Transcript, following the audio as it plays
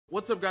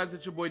What's up guys,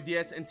 it's your boy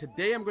DS, and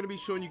today I'm going to be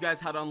showing you guys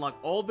how to unlock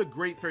all the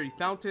great fairy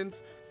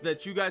fountains so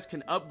that you guys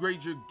can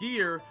upgrade your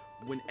gear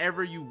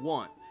whenever you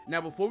want.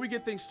 Now before we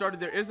get things started,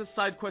 there is a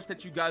side quest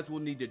that you guys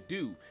will need to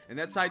do, and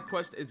that side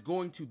quest is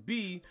going to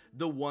be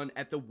the one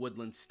at the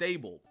Woodland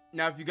Stable.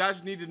 Now if you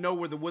guys need to know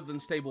where the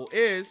Woodland Stable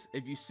is,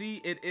 if you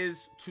see, it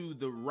is to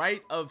the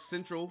right of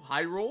Central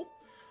Hyrule.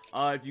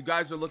 If you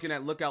guys are looking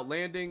at Lookout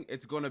Landing,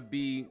 it's going to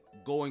be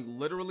going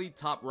literally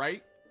top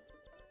right.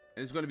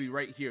 And it's going to be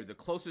right here. The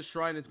closest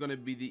shrine is going to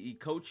be the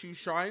Ikochu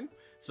shrine.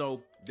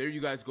 So there you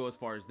guys go as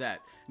far as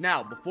that.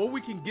 Now, before we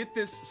can get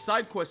this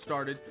side quest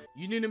started,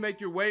 you need to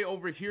make your way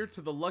over here to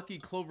the Lucky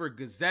Clover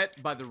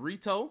Gazette by the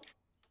Rito,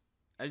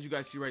 as you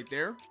guys see right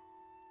there.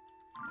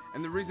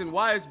 And the reason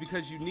why is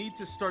because you need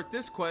to start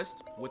this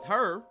quest with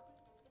her.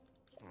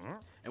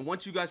 And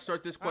once you guys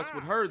start this quest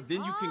with her,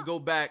 then you can go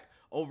back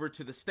over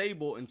to the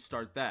stable and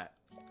start that.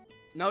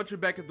 Now that you're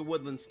back at the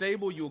Woodland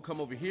Stable, you will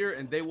come over here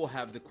and they will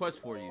have the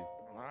quest for you.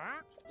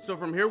 So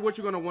from here, what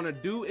you're going to want to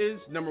do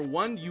is, number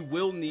one, you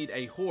will need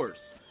a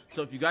horse.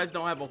 So if you guys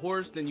don't have a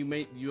horse, then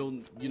you'll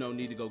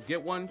need to go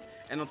get one.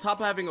 And on top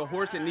of having a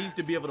horse, it needs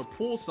to be able to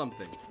pull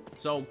something.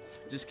 So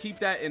just keep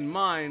that in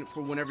mind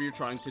for whenever you're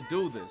trying to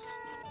do this.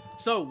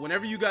 So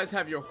whenever you guys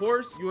have your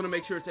horse, you want to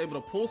make sure it's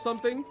able to pull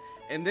something.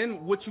 And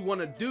then what you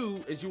want to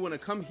do is you want to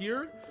come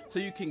here so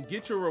you can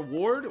get your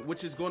reward,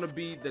 which is going to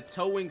be the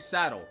towing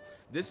saddle.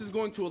 This is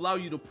going to allow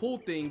you to pull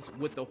things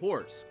with the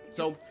horse.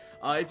 So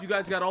if you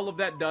guys got all of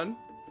that done,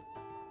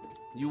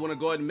 you want to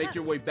go ahead and make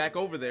your way back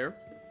over there.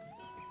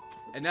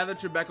 And now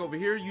that you're back over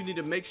here, you need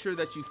to make sure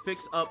that you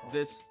fix up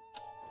this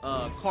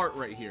cart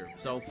right here.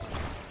 So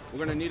we're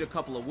going to need a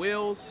couple of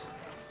wheels.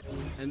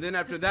 And then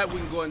after that, we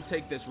can go ahead and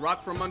take this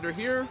rock from under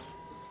here,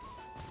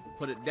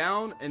 put it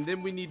down, and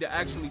then we need to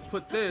actually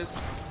put this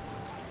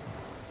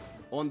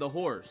on the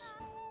horse.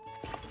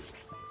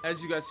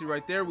 As you guys see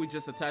right there, we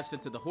just attached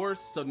it to the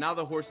horse. So now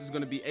the horse is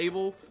going to be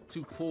able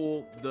to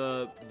pull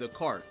the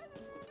cart.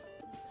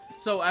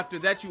 So after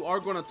that, you are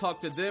going to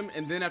talk to them.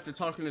 And then after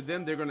talking to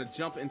them, they're going to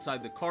jump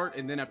inside the cart.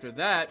 And then after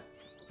that,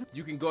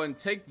 you can go ahead and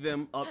take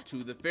them up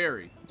to the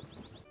ferry.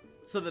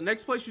 So the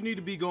next place you need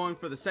to be going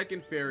for the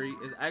second ferry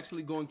is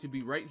actually going to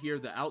be right here,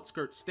 the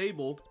Outskirts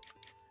Stable.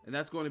 And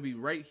that's going to be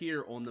right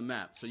here on the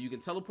map. So you can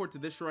teleport to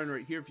this shrine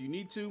right here if you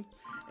need to.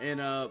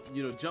 And,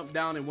 jump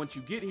down. And once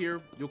you get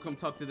here, you'll come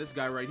talk to this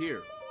guy right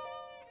here.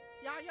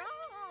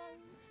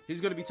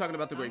 He's going to be talking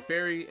about the Great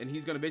Fairy. And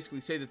he's going to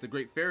basically say that the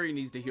Great Fairy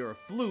needs to hear a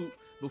flute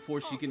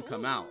before she can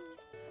come out.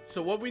 So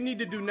what we need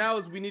to do now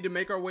is we need to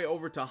make our way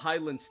over to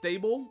Highland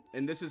Stable.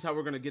 And this is how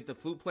we're going to get the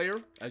flute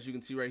player. As you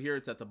can see right here,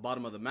 it's at the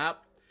bottom of the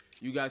map.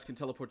 You guys can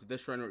teleport to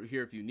this shrine right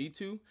here if you need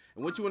to.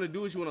 And what you want to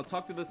do is you want to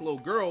talk to this little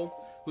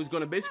girl who's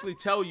going to basically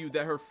tell you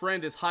that her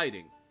friend is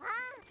hiding.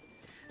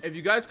 If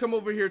you guys come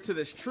over here to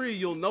this tree,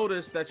 you'll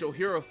notice that you'll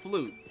hear a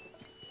flute.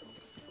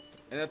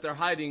 And that they're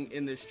hiding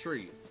in this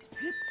tree.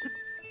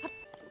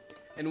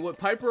 And what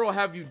Piper will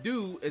have you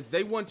do is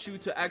they want you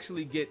to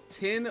actually get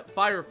 10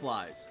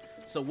 fireflies.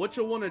 So what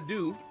you'll want to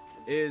do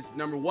is,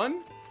 number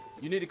one,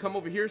 you need to come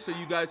over here so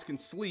you guys can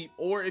sleep.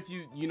 Or if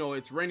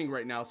it's raining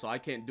right now, so I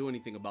can't do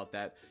anything about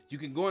that. You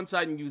can go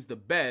inside and use the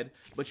bed.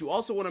 But you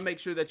also want to make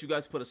sure that you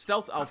guys put a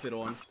stealth outfit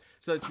on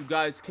so that you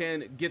guys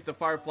can get the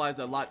fireflies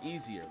a lot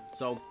easier.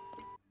 So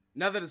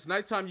now that it's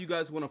nighttime, you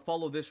guys want to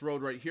follow this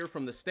road right here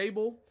from the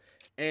stable.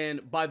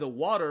 And by the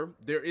water,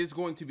 there is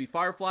going to be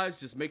fireflies.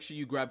 Just make sure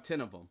you grab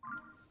 10 of them.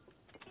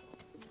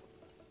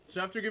 So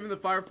after giving the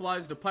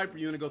fireflies to Piper,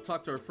 you want to go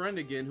talk to her friend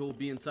again who will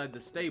be inside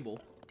the stable.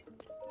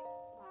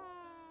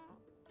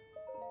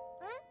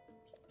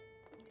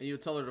 And you'll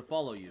tell her to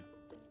follow you.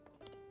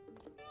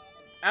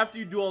 After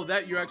you do all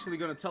that, you're actually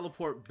going to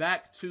teleport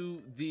back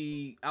to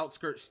the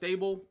Outskirts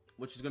Stable,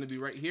 which is going to be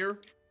right here.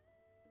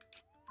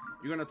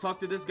 You're going to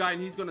talk to this guy,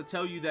 and he's going to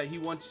tell you that he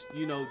wants,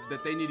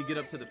 that they need to get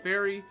up to the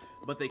ferry,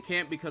 but they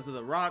can't because of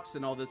the rocks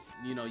and all this,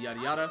 yada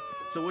yada.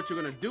 So what you're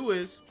going to do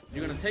is,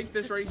 you're going to take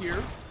this right here,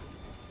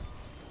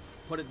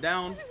 put it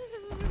down.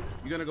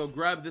 You're going to go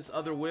grab this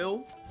other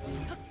wheel.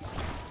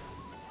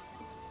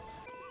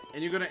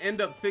 And you're going to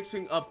end up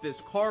fixing up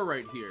this car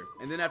right here.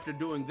 And then after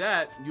doing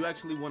that, you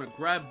actually want to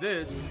grab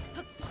this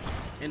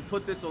and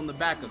put this on the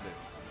back of it.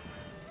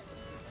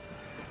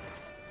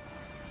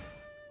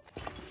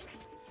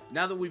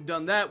 Now that we've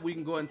done that, we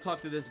can go ahead and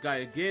talk to this guy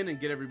again and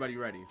get everybody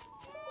ready.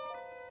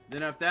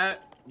 Then after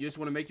that, you just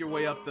want to make your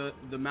way up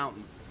the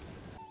mountain.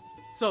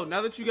 So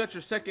now that you got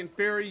your second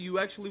ferry, you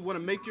actually want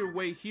to make your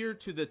way here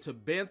to the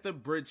Tabantha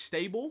Bridge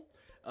Stable.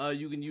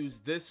 You can use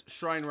this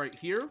shrine right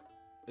here.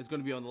 It's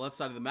going to be on the left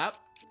side of the map.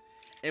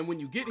 And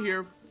when you get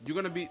here,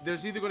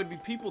 there's either going to be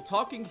people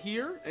talking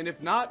here, and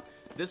if not,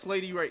 this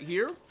lady right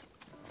here.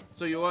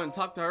 So you go ahead and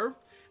talk to her,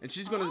 and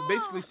she's going to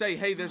basically say,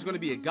 hey, there's going to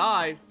be a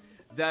guy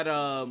that,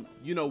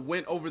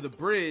 went over the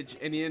bridge,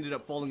 and he ended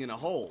up falling in a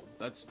hole.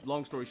 That's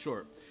long story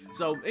short.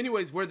 So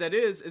anyways, where that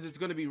is it's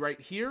going to be right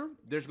here.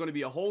 There's going to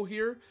be a hole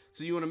here.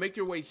 So you want to make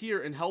your way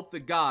here and help the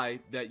guy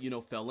that,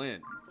 fell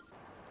in.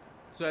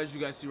 So as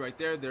you guys see right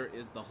there, there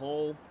is the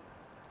hole.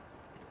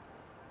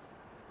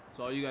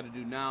 So all you got to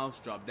do now is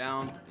drop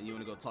down, and you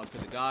want to go talk to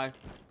the guy.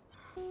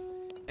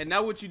 And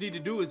now what you need to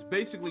do is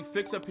basically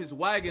fix up his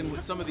wagon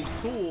with some of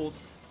these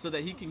tools so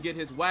that he can get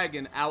his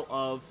wagon out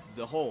of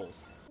the hole.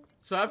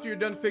 So after you're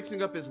done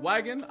fixing up his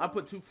wagon, I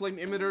put 2 flame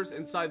emitters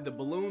inside the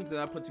balloons, and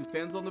I put 2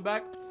 fans on the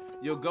back.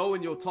 You'll go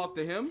and you'll talk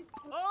to him.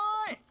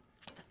 Oi!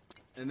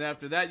 And then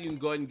after that, you can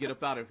go ahead and get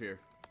up out of here.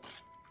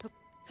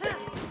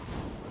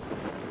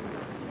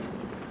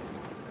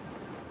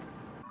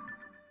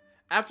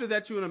 After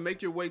that, you want to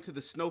make your way to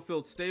the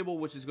Snowfield stable,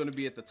 which is going to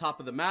be at the top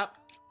of the map.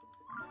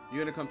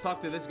 You're going to come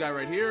talk to this guy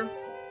right here.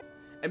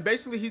 And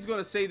basically, he's going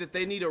to say that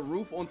they need a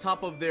roof on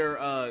top of their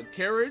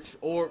carriage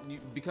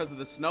because of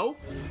the snow.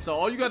 So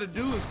all you got to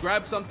do is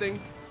grab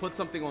something, put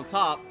something on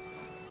top,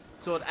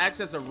 so it acts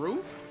as a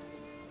roof.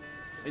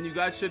 And you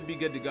guys should be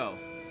good to go.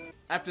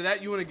 After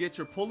that, you want to get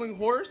your pulling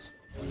horse.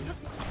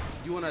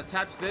 You want to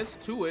attach this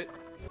to it.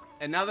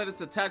 And now that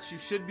it's attached, you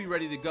should be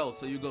ready to go.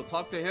 So you go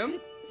talk to him,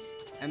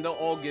 and they'll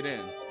all get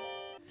in.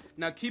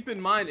 Now keep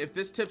in mind, if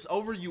this tips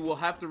over, you will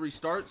have to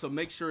restart, so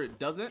make sure it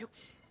doesn't.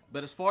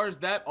 But as far as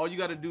that, all you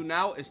got to do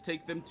now is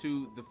take them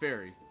to the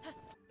ferry.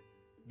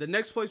 The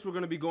next place we're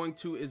going to be going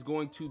to is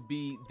going to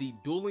be the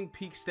Dueling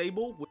Peak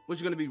stable, which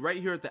is going to be right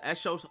here at the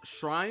Eshos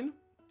Shrine.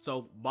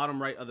 So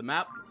bottom right of the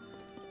map.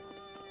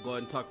 Go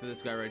ahead and talk to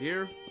this guy right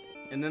here,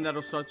 and then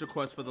that'll start your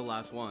quest for the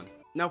last one.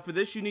 Now for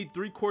this, you need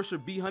 3 courser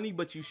bee honey,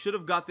 but you should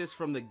have got this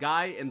from the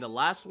guy in the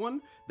last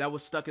one that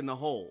was stuck in the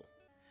hole.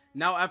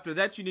 Now after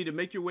that, you need to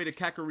make your way to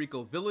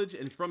Kakariko Village,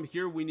 and from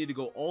here we need to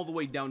go all the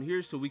way down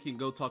here so we can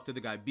go talk to the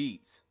guy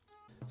Beats.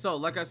 So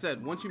like I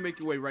said, once you make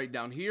your way right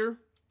down here,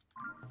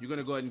 you're going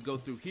to go ahead and go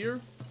through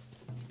here,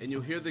 and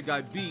you'll hear the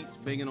guy Beats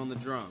banging on the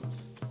drums.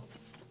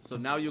 So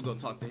now you'll go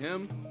talk to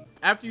him.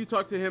 After you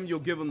talk to him, you'll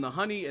give him the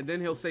honey, and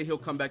then he'll say he'll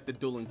come back to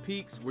Dueling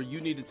Peaks, where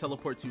you need to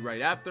teleport to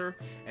right after.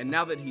 And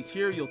now that he's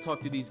here, you'll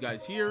talk to these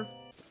guys here.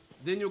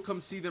 Then you'll come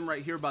see them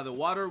right here by the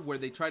water where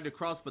they tried to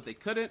cross but they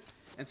couldn't.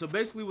 And so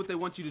basically what they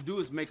want you to do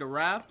is make a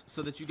raft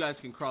so that you guys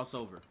can cross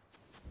over.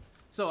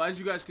 So as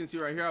you guys can see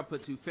right here, I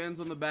put 2 fins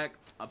on the back.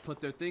 I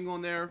put their thing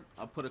on there.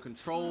 I put a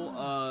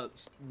control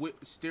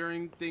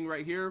steering thing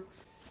right here.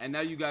 And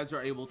now you guys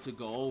are able to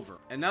go over.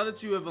 And now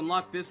that you have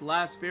unlocked this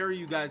last ferry,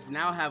 you guys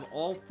now have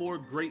all 4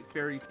 Great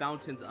Fairy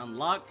Fountains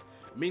unlocked,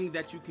 meaning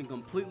that you can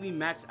completely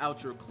max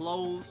out your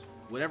clothes.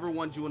 Whatever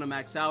ones you want to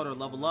max out or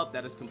level up,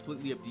 that is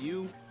completely up to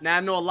you. Now, I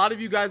know a lot of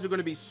you guys are going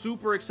to be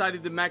super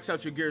excited to max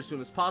out your gear as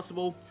soon as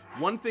possible.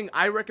 One thing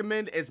I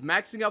recommend is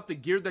maxing out the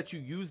gear that you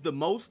use the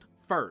most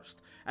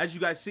first. As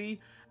you guys see,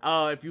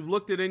 if you've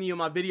looked at any of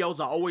my videos,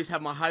 I always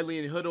have my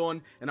Hylian hood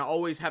on, and I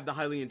always have the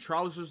Hylian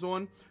trousers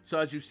on. So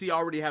as you see, I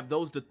already have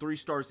those to 3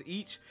 stars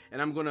each,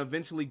 and I'm going to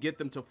eventually get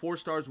them to 4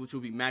 stars, which will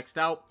be maxed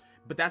out.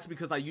 But that's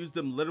because I use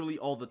them literally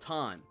all the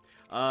time.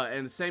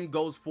 And the same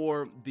goes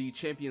for the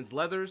Champion's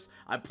Leathers.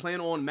 I plan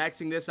on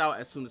maxing this out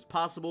as soon as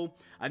possible.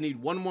 I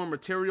need 1 more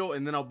material,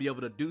 and then I'll be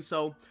able to do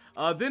so.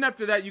 Then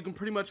after that, you can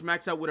pretty much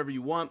max out whatever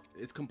you want.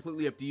 It's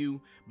completely up to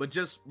you. But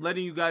just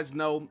letting you guys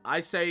know, I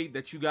say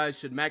that you guys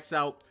should max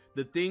out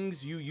the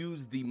things you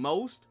use the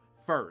most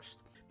first.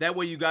 That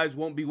way you guys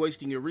won't be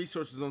wasting your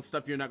resources on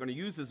stuff you're not going to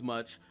use as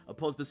much,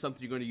 opposed to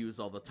something you're going to use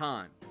all the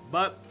time.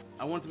 But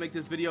I wanted to make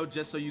this video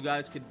just so you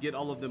guys could get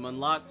all of them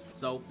unlocked.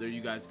 So there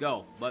you guys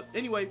go. But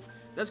anyway,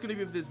 that's going to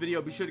be it for this video.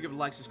 Be sure to give it a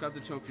like, subscribe to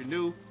the channel if you're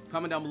new.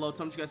 Comment down below.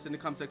 Tell me what you guys in the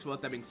comment section.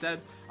 With that being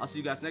said, I'll see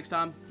you guys next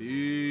time.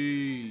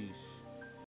 Peace.